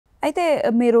అయితే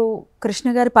మీరు కృష్ణ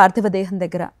గారి పార్థివ దేహం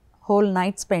దగ్గర హోల్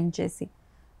నైట్ స్పెండ్ చేసి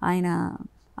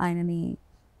ఆయనని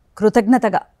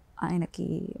కృతజ్ఞతగా ఆయనకి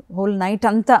హోల్ నైట్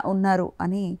అంతా ఉన్నారు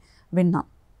అని విన్నాం,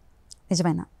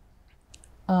 నిజమేనా?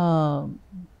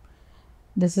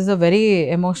 This is a very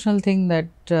emotional thing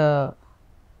that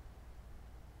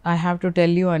I have to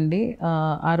tell you అండి.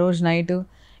 ఆ రోజు నైట్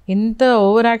ఇంత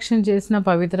ఓవర్ యాక్షన్ చేసిన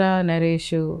పవిత్ర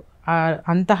నరేష్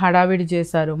అంత హడావిడి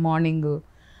చేశారు. మార్నింగ్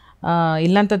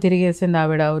ఇల్లంతా తిరిగేసింది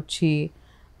ఆవిడ వచ్చి.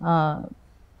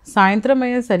 సాయంత్రం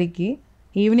అయ్యేసరికి,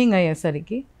 ఈవినింగ్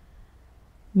అయ్యేసరికి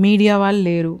మీడియా వాళ్ళు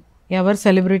లేరు, ఎవరు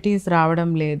సెలబ్రిటీస్ రావడం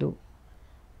లేదు,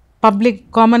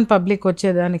 కామన్ పబ్లిక్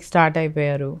వచ్చేదానికి స్టార్ట్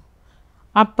అయిపోయారు.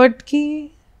 అప్పటికి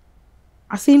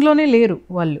ఆ సీన్లోనే లేరు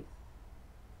వాళ్ళు.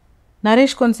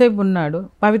 నరేష్ కొంతసేపు ఉన్నాడు,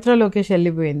 పవిత్ర లోకేష్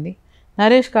వెళ్ళిపోయింది,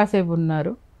 నరేష్ కాసేపు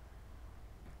ఉన్నారు,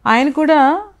 ఆయన కూడా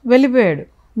వెళ్ళిపోయాడు.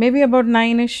 Maybe about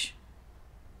 9ish.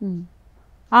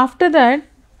 After that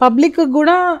public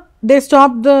కూడా దే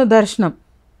స్టాప్ ద దర్శనం,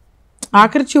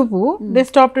 ఆఖరి చూపు దే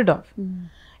స్టాప్ ఇట్ ఆఫ్.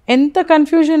 ఎంత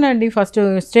కన్ఫ్యూజన్ అండి. ఫస్ట్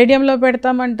స్టేడియంలో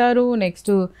పెడతామంటారు,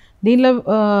 నెక్స్ట్ దీనిలో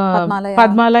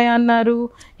పద్మాలయ అన్నారు,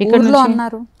 ఇక్కడ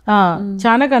అన్నారు,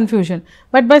 చాలా కన్ఫ్యూజన్.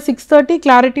 బట్ బై 6:30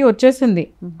 క్లారిటీ వచ్చేసింది,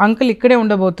 అంకుల్ ఇక్కడే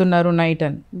ఉండబోతున్నారు నైట్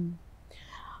అని.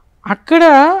 అక్కడ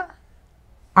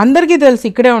అందరికీ తెలుసు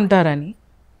ఇక్కడే ఉంటారని.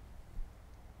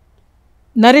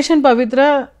 నరేష్ అండ్ పవిత్ర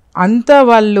అంతా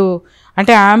వాళ్ళు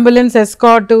అంటే అంబులెన్స్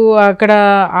ఎస్కాట్ అక్కడ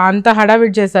అంతా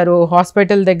హడావిడి చేశారు,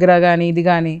 హాస్పిటల్ దగ్గర కానీ ఇది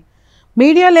కానీ.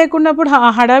 మీడియా లేకున్నప్పుడు ఆ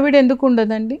హడావిడి ఎందుకు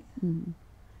ఉండదండి?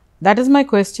 That is my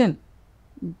question.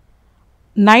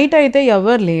 Night అయితే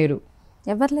ఎవరు లేరు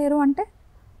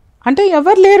అంటే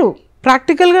ఎవరు లేరు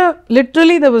ప్రాక్టికల్గా.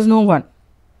 Literally there was no one.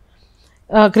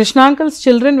 Krishna uncles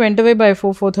children వెంట away by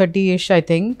 4:30ish I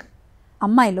think.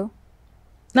 అమ్మాయిలు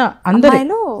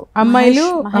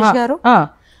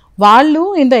వాళ్ళు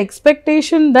in the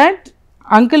expectation that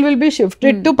uncle will be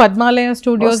shifted to Padmalaya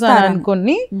studios అని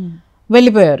అనుకుని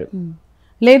వెళ్ళిపోయారు,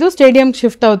 లేదు స్టేడియం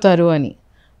షిఫ్ట్ అవుతారు అని.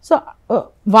 సో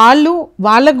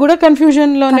వాళ్ళకు కూడా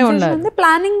కన్ఫ్యూజన్ లోనే ఉన్నారు.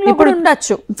 ప్లానింగ్ లో కూడా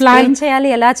ఉండొచ్చు, ప్లాన్ చేయాలి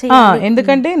ఎలా చేయాలి.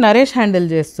 ఎందుకంటే నరేష్ హ్యాండిల్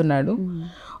చేస్తున్నాడు.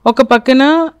 ఒక పక్కన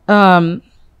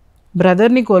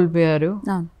బ్రదర్ని కోల్పోయారు,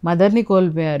 మదర్ని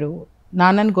కోల్పోయారు,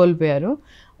 నాన్నని కోల్పోయారు.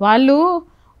 వాళ్ళు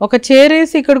ఒక చైర్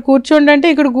వేసి ఇక్కడ కూర్చోండి అంటే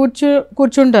ఇక్కడ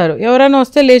కూర్చుంటారు, ఎవరైనా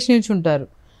వస్తే లేచి నిల్చుంటారు.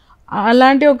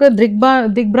 అలాంటి ఒక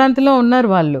దిగ్భ్రాంతిలో ఉన్నారు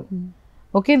వాళ్ళు.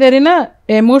 Okay, there in a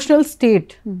emotional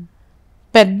state.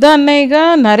 పెద్ద అన్నయ్యగా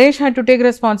Naresh had to take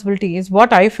responsibility is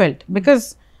what I felt, because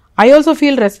I also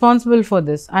feel responsible for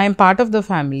this. I'm part of the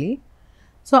family.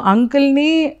 So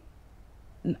అంకుల్ని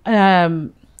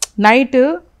night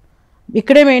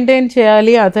ఇక్కడే మెయింటైన్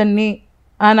చేయాలి అతన్ని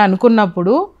అని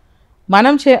అనుకున్నప్పుడు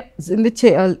మనం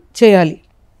చేయాలి.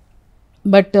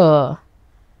 But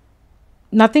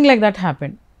nothing like that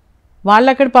happened. వాళ్ళు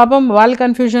అక్కడ పాపం వాళ్ళ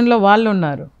కన్ఫ్యూజన్లో వాళ్ళు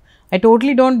ఉన్నారు. I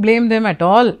totally don't blame them at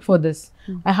all for this.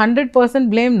 I 100%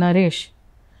 blame Naresh.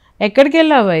 ఎక్కడికి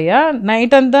వెళ్ళావయ్యా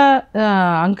నైట్ అంతా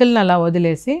అంకుల్ని అలా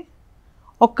వదిలేసి?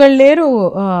 ఒక్కళ్ళు లేరు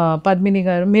పద్మిని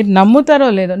గారు, మీరు నమ్ముతారో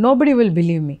లేదో, నోబడి విల్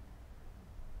బిలీవ్ మీ.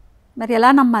 మరి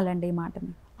ఎలా నమ్మాలండి ఈ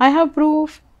మాటని? I have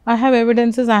proof, I have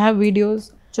evidences, I have videos.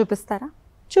 చూపిస్తారా?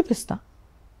 చూపిస్తా.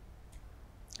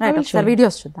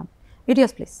 వీడియోస్ చూద్దాం.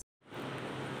 Videos please.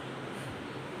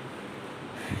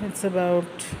 It's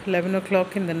about 11 o'clock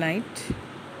in the night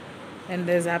and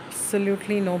there's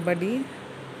absolutely nobody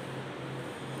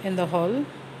in the hall.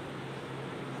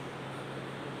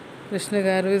 Krishna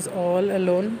Garu is all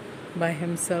alone by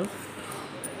himself,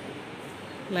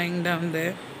 lying down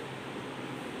there.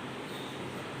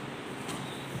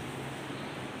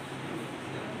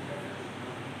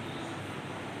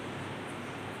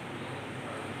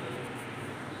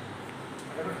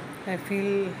 I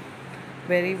feel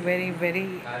very, very, very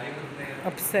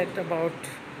upset about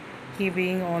he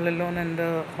being all alone in the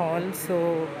hall. So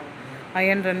I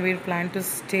and Ranveer plan to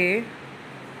stay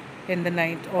in the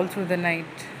night, all through the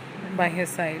night by his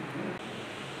side.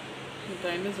 The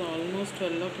time is almost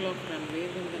 12 o'clock,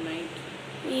 Ranveer, in the night.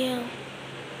 Yeah.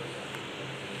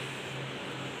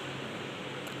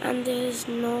 And there is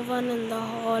no one in the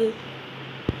hall.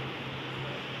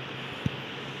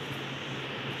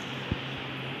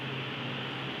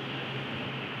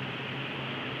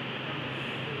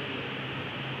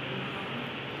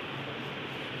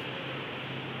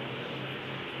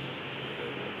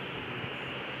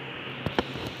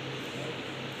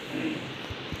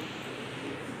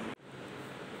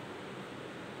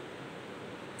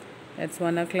 It's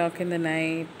 1 o'clock in the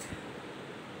night.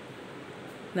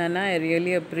 Nana, I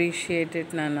really appreciate it,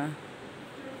 Nana,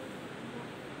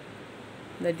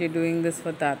 that you're doing this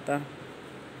for Tata.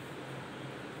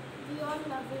 We all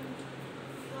love him.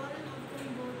 We all love them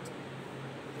both.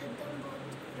 Let them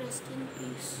both rest in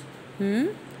peace.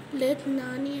 Let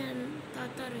Nani and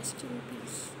Tata rest in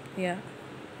peace. Yeah.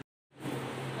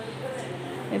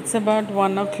 It's about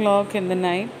 1 o'clock in the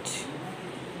night,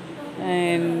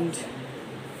 and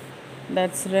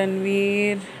that's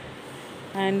Ranveer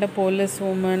and a police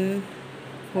woman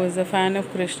who is a fan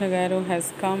of Krishna Garu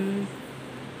has come.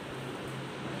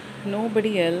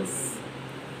 Nobody else.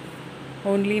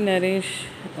 Only Naresh,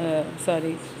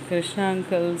 Krishna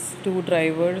uncle's 2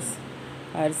 drivers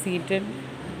are seated.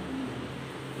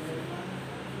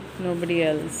 Nobody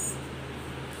else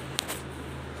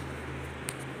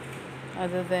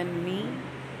other than me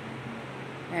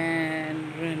and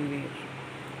Ranveer.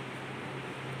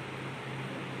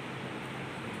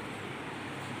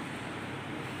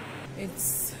 It's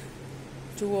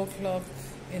 2 o'clock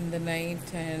in the night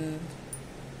and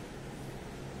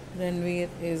Ranveer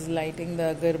is lighting the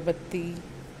agarbatti.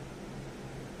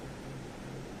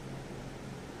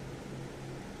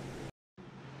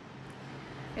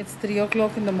 It's 3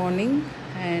 o'clock in the morning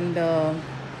and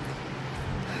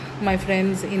my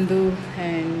friends Indu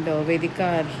and Vedika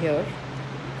are here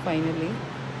finally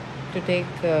to take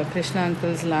Krishna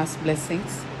uncle's last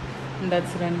blessings. And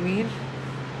that's Ranveer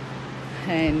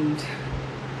and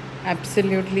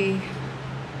absolutely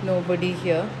nobody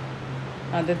here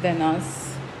other than us.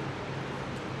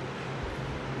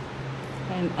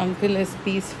 And uncle is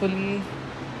peacefully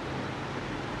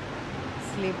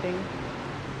sleeping.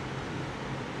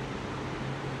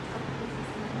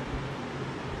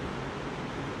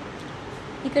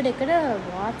 ఇక్కడ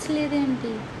watch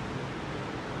లేదేంటి?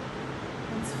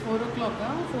 It's 4 o'clock,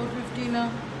 4:15.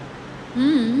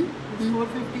 It's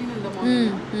 4:15 in the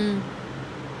morning.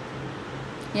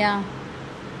 Yeah,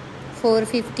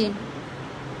 4:15.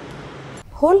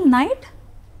 Whole night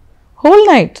whole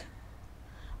night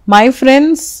my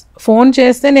friends phone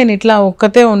చేస్తే నేను ఇట్లా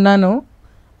ఒక్కతే ఉన్నాను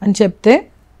అని చెప్తే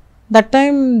that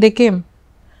time they came.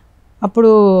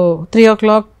 అప్పుడు 3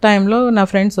 o'clock టైంలో నా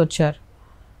ఫ్రెండ్స్ వచ్చారు,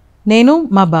 నేను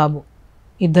మా బాబు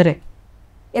ఇద్దరే.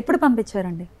 ఎప్పుడు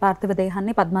పంపించారండి పార్థివ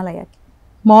దేహాన్ని పద్మాలయకి?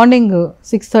 మార్నింగ్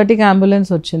 6:30కి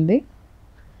అంబులెన్స్ వచ్చింది.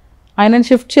 ఆయనను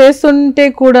షిఫ్ట్ చేస్తుంటే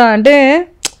కూడా అంటే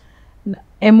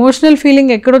ఎమోషనల్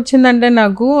ఫీలింగ్ ఎక్కడొచ్చిందంటే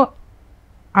నాకు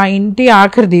ఆ ఇంటి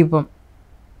ఆఖరి దీపం,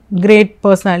 గ్రేట్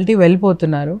పర్సనాలిటీ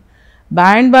వెళ్ళిపోతున్నారు.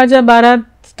 బ్యాండ్ బాజా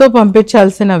బారాత్తో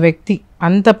పంపించాల్సిన వ్యక్తి,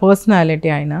 అంత పర్సనాలిటీ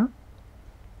ఆయన.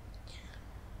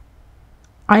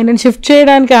 ఆయనను షిఫ్ట్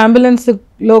చేయడానికి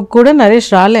అంబులెన్స్లో కూడా నరేష్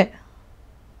రాలే.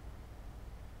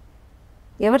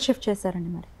 ఎవరు షిఫ్ట్ చేశారండి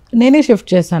మరి? నేనే షిఫ్ట్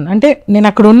చేశాను. అంటే నేను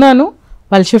అక్కడ ఉన్నాను,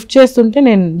 వాళ్ళు షిఫ్ట్ చేస్తుంటే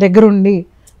నేను దగ్గరుండి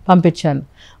పంపించాను.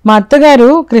 మా అత్తగారు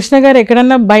కృష్ణ గారు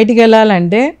ఎక్కడన్నా బయటికి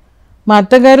వెళ్ళాలంటే మా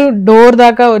అత్తగారు డోర్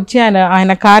దాకా వచ్చి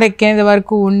ఆయన కార్ ఎక్కేంత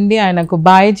వరకు ఉండి ఆయనకు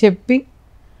బాయ్ చెప్పి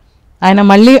ఆయన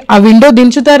మళ్ళీ ఆ విండో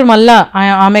దించుతారు మళ్ళా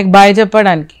ఆమెకు బాయ్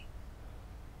చెప్పడానికి.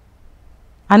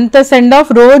 అంత సెండ్ ఆఫ్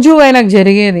రోజు ఆయనకు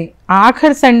జరిగేది.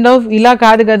 ఆఖరి సెండ్ ఆఫ్ ఇలా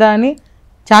కాదు కదా అని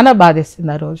చాలా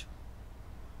బాధేస్తుంది ఆ రోజు.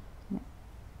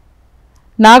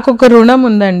 నాకు ఒక రుణం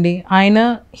ఉందండి. ఆయన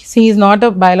he is not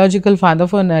a biological father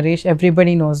for Naresh,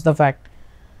 everybody knows the fact,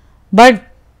 but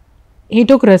he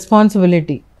took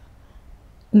responsibility.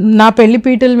 నా పెళ్లి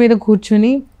పీటల మీద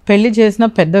కూర్చుని పెళ్లి చేసిన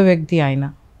పెద్ద వ్యక్తి ఆయన.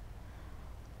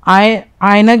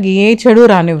 ఆయనకి ఏ చెడు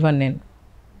రానివ్వను నేను.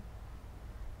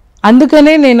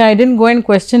 అందుకనే నేను I didn't go and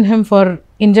question him for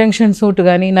injunction suit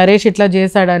కానీ నరేష్ ఇట్లా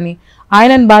చేశాడని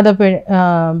ఆయనను బాధ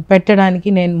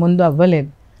పెట్టడానికి నేను ముందు అవ్వలేదు.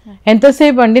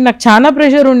 ఎంతసేపు అండి నాకు చాలా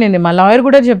ప్రెషర్ ఉండింది. మా లాయర్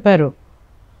కూడా చెప్పారు,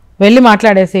 వెళ్ళి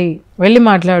మాట్లాడేసేయి, వెళ్ళి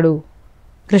మాట్లాడు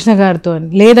కృష్ణ గారితో అని.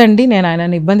 లేదండి నేను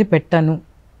ఆయనని ఇబ్బంది పెట్టాను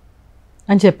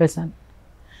అని చెప్పేశాను.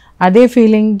 అదే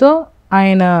ఫీలింగ్తో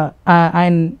ఆయన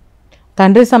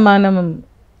తండ్రి సమానం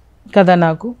కదా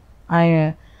నాకు,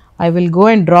 I will go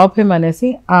and drop him అనేసి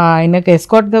ఆయనకు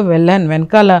ఎస్కాట్గా వెళ్ళాను.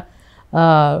 వెనకాల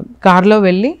కార్లో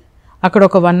వెళ్ళి అక్కడ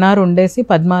ఒక 1 hour ఉండేసి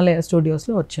పద్మాలయ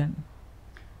స్టూడియోస్లో వచ్చాను.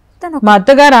 మా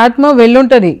అత్తగారు ఆత్మ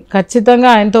వెళ్ళుంటుంది, ఖచ్చితంగా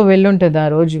ఆయనతో వెళ్ళుంటుంది ఆ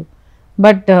రోజు.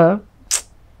 బట్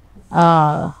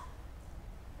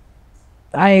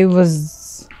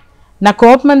నా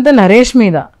కోపం అంతా నరేష్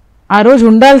మీద. ఆ రోజు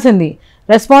ఉండాల్సింది.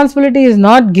 Responsibility is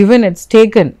not given, it's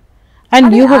taken.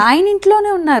 And you ఆయన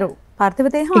ఇంట్లోనే ఉన్నారు పార్థివ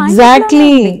దేహం.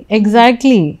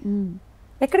 ఎగ్జాక్ట్లీ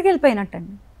ఎక్కడికి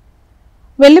వెళ్ళిపోయినట్టండి?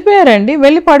 వెళ్ళిపోయారండి,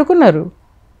 వెళ్ళి పడుకున్నారు.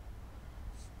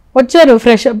 వచ్చారు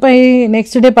ఫ్రెష్ అప్ అయ్యి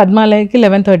నెక్స్ట్ డే పద్మాలయకి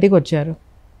 11:30కి వచ్చారు.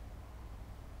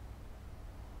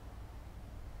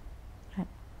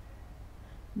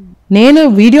 నేను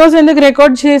వీడియోస్ ఎందుకు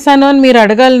రికార్డ్ చేశాను అని మీరు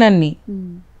అడగాలి నన్ను.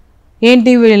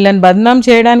 ఏంటి వీళ్ళని బదనాం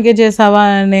చేయడానికే చేసావా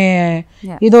అనే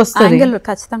ఇది వస్తుంది,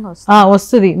 ఖచ్చితంగా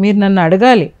వస్తుంది. మీరు నన్ను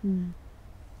అడగాలి.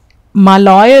 మా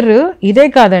లాయర్ ఇదే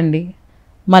కాదండి,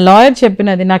 మా లాయర్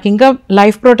చెప్పినది, నాకు ఇంకా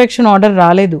లైఫ్ ప్రొటెక్షన్ ఆర్డర్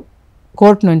రాలేదు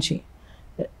కోర్ట్ నుంచి,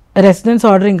 రెసిడెన్స్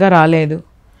ఆర్డర్ ఇంకా రాలేదు.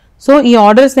 సో ఈ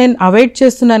ఆర్డర్స్ నేను అవైట్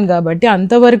చేస్తున్నాను కాబట్టి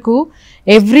అంతవరకు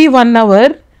ఎవ్రీ 1 hour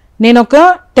నేను ఒక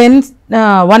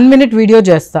 1 minute వీడియో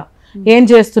చేస్తా, ఏం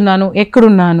చేస్తున్నాను,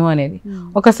 ఎక్కడున్నాను అనేది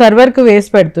ఒక సర్వర్కి వేసి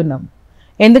పెడుతున్నాం.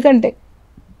 ఎందుకంటే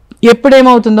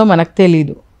ఎప్పుడేమవుతుందో మనకు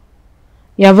తెలీదు,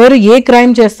 ఎవరు ఏ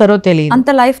క్రైమ్ చేస్తారో తెలియదు. అంత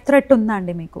లైఫ్ థ్రెట్ ఉందా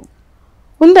అండి మీకు?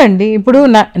 ఉందండి. ఇప్పుడు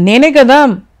నేనే కదా,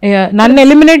 నన్ను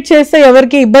ఎలిమినేట్ చేస్తే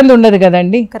ఎవరికి ఇబ్బంది ఉండదు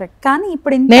కదండి. కరెక్ట్. కానీ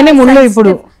ఇప్పుడు నేనే ముందు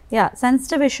ఇప్పుడు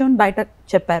సెన్సిటివ్ ఇష్యూని బయట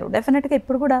చెప్పారు, డెఫినెట్గా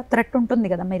ఇప్పుడు కూడా థ్రెట్ ఉంటుంది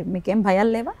కదా, మీకేం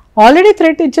భయాలు లేవా? ఆల్రెడీ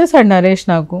థ్రెట్ ఇచ్చేసాడు నరేష్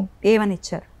నాకు. ఏమని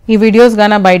ఇచ్చారు? ఈ వీడియోస్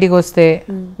గానా బయటికి వస్తే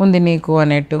ఉంది నీకు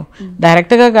అన్నట్టు,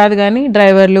 డైరెక్ట్గా కాదు కానీ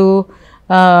డ్రైవర్లు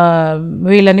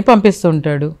వీళ్ళని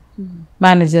పంపిస్తుంటాడు,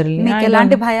 మేనేజర్ని. మీకు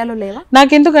ఎలాంటి భయాలు లేవా?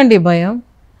 నాకెందుకండి భయం?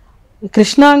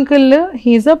 Krishna uncle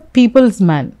he's a peoples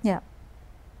man,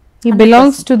 he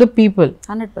belongs to the people.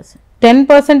 100%.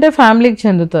 10% ఫ్యామిలీకి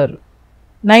చెందుతారు,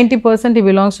 90% he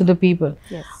belongs to the people.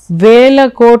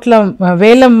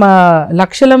 వేల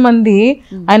లక్షల మంది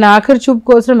ఆయన ఆఖరి చూపు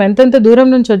కోసం ఎంతెంత దూరం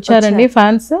నుంచి వచ్చారండి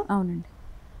ఫ్యాన్స్. అవునండి.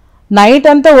 నైట్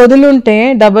అంతా వదులుంటే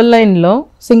డబుల్ లైన్లో,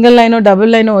 సింగిల్ లైన్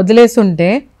డబుల్ లైన్ వదిలేసి ఉంటే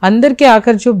అందరికీ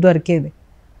ఆఖరి చూపు దొరికేది.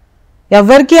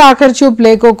 ఎవరికి ఆఖరి చూపు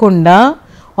లేకోకుండా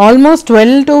ఆల్మోస్ట్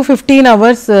 12 to 15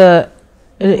 hours,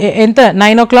 ఎంత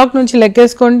 9 o'clock నుంచి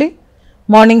లెక్కేసుకోండి,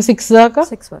 మార్నింగ్ 6 దాకా,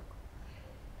 6 వరకు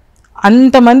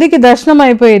అంతమందికి దర్శనం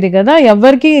అయిపోయేది కదా,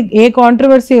 ఎవరికి ఏ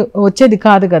కాంట్రవర్సీ వచ్చేది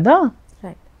కాదు కదా.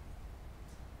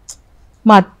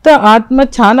 మా అత్త ఆత్మ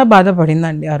చాలా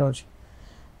బాధపడిందండి ఆ రోజు.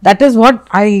 That is what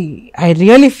I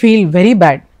really feel very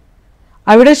bad.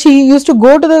 ఆవిడ she use to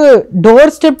go to the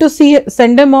door step to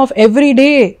send them of every day.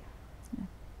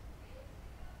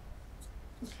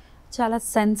 చాలా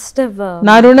సెన్సిటివ్.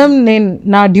 నా రుణం,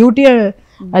 నా డ్యూటీ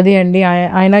అది అండి.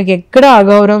 ఆయనకి ఎక్కడ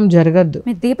అగౌరవం జరగద్దు.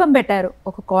 మీరు దీపం పెట్టారు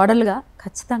ఒక కోడలుగా,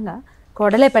 ఖచ్చితంగా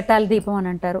కోడలే పెట్టాలి దీపం అని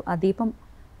అంటారు. ఆ దీపం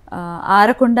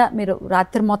ఆరకుండా మీరు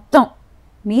రాత్రి మొత్తం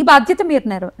మీ బాధ్యత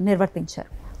మీరు నిర్వర్తించారు.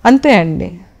 అంతే అండి.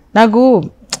 నాకు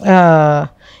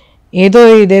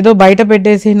ఇదేదో బయట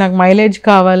పెట్టేసి నాకు మైలేజ్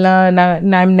కావాలా,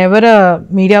 I'm never a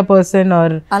media person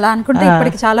are అలా అనుకుంటే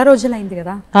ఇప్పటికి చాలా రోజులైంది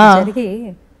కదా జరిగి,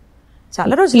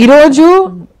 చాలా రోజులు. ఈరోజు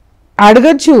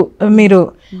అడగచ్చు మీరు,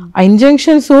 ఆ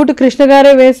ఇంజెక్షన్ సూట్ కృష్ణ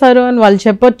గారే వేశారు అని వాళ్ళు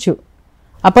చెప్పొచ్చు,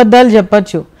 అబద్ధాలు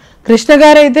చెప్పొచ్చు. కృష్ణ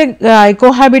గారైతే ఐ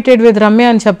కోహాబిటెడ్ విత్ రమ్య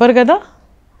అని చెప్పరు కదా.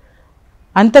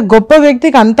 అంత గొప్ప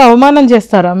వ్యక్తికి అంత అవమానం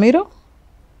చేస్తారా మీరు?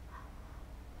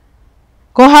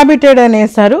 కోహాబిటెడ్ అని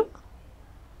వేస్తారు.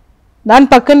 దాని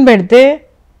పక్కన పెడితే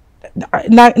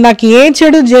నాకు ఏ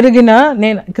చెడు జరిగినా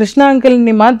నేను కృష్ణ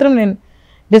అంకుల్ని మాత్రం నేను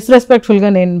డిస్రెస్పెక్ట్ఫుల్గా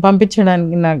నేను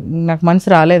పంపించడానికి నాకు మనసు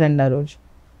రాలేదండి ఆ రోజు.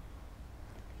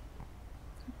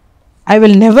 I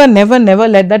will never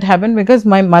let that happen because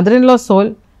my mother-in-law's soul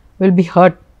will be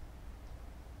hurt.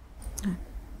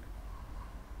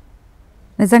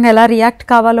 నిజంగా ఎలా రియాక్ట్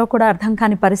కావాలో కూడా అర్థం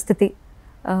కాని పరిస్థితి.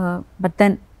 But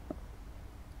then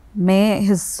May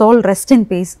his soul rest in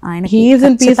peace. ఆయన హీ ఈజ్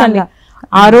ఇన్ పీస్ అండి.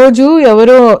 ఆ రోజు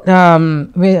ఎవరో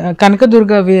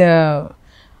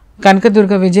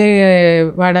కనకదుర్గ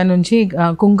విజయవాడ నుంచి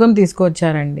కుంకుమ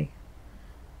తీసుకొచ్చారండి.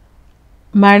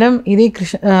 మేడం ఇది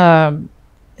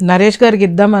నరేష్ గారికి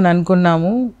ఇద్దామని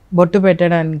అనుకున్నాము బొట్టు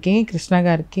పెట్టడానికి కృష్ణ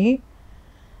గారికి,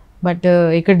 బట్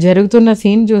ఇక్కడ జరుగుతున్న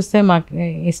సీన్ చూస్తే మాకు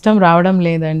ఇష్టం రావడం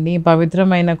లేదండి,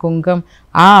 పవిత్రమైన కుంకుమ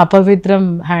ఆ అపవిత్రం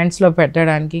హ్యాండ్స్లో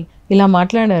పెట్టడానికి. ఇలా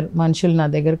మాట్లాడారు మనుషులు నా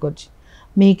దగ్గరకు వచ్చి.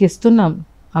 మీకు ఇస్తున్నాం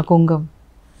ఆ కుంకుమ,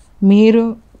 మీరు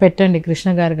పెట్టండి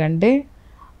కృష్ణ గారికి అంటే,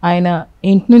 ఆయన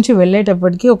ఇంటి నుంచి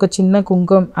వెళ్ళేటప్పటికి ఒక చిన్న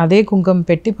కుంకుమ, అదే కుంకుమ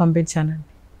పెట్టి పంపించానండి.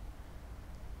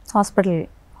 హాస్పిటల్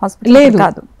లేదు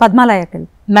కాదు, పద్మాలయకి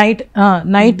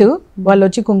నైట్ వాళ్ళు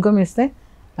వచ్చి కుంకుమ ఇస్తే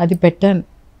అది పెట్టాను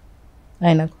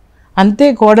ఆయనకు. అంతే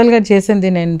కోడలుగా చేసింది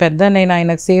నేను. నేను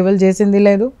ఆయనకు సేవలు చేసింది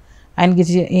లేదు, ఆయనకి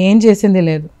ఏం చేసింది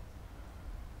లేదు.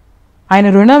 ఆయన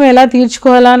రుణం ఎలా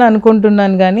తీర్చుకోవాలా అని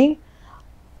అనుకుంటున్నాను కానీ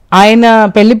ఆయన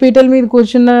పెళ్లిపీటల మీద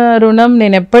కూర్చున్న రుణం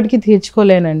నేను ఎప్పటికీ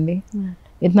తీర్చుకోలేనండి.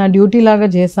 ఇది నా డ్యూటీ లాగా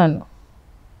చేశాను.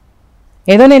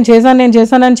 ఏదో నేను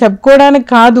చేశానని చెప్పుకోవడానికి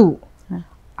కాదు.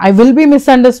 I will be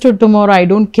misunderstood tomorrow. I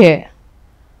don't care.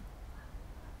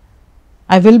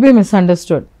 I will be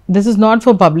misunderstood. This is not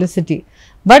for publicity.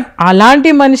 But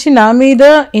అలాంటి మనిషి నా మీద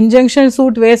ఇంజెక్షన్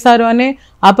సూట్ వేశారు అనే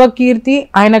అపకీర్తి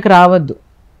ఆయనకు రావద్దు.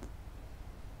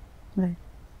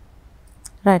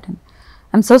 రైట్ అండి.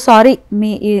 I'm so sorry.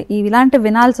 ఇలాంటి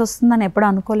వినాల్సి వస్తుందని ఎప్పుడు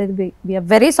అనుకోలేదు. We are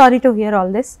very sorry to hear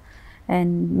all this.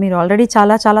 And మీరు ఆల్రెడీ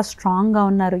చాలా చాలా స్ట్రాంగ్గా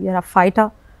ఉన్నారు. You're a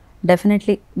fighter.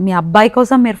 డెఫినెట్లీ మీ అబ్బాయి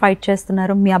కోసం మీరు ఫైట్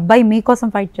చేస్తున్నారు, మీ అబ్బాయి మీకోసం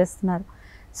ఫైట్ చేస్తున్నారు.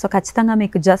 సో ఖచ్చితంగా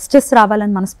మీకు జస్టిస్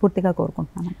రావాలని మనస్ఫూర్తిగా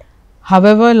కోరుకుంటున్నానండి.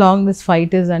 However long this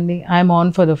fight is అండి, I'm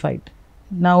on for the fight.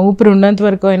 నా ఊపిరి ఉన్నంత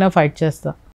వరకు అయినా ఫైట్ చేస్తా.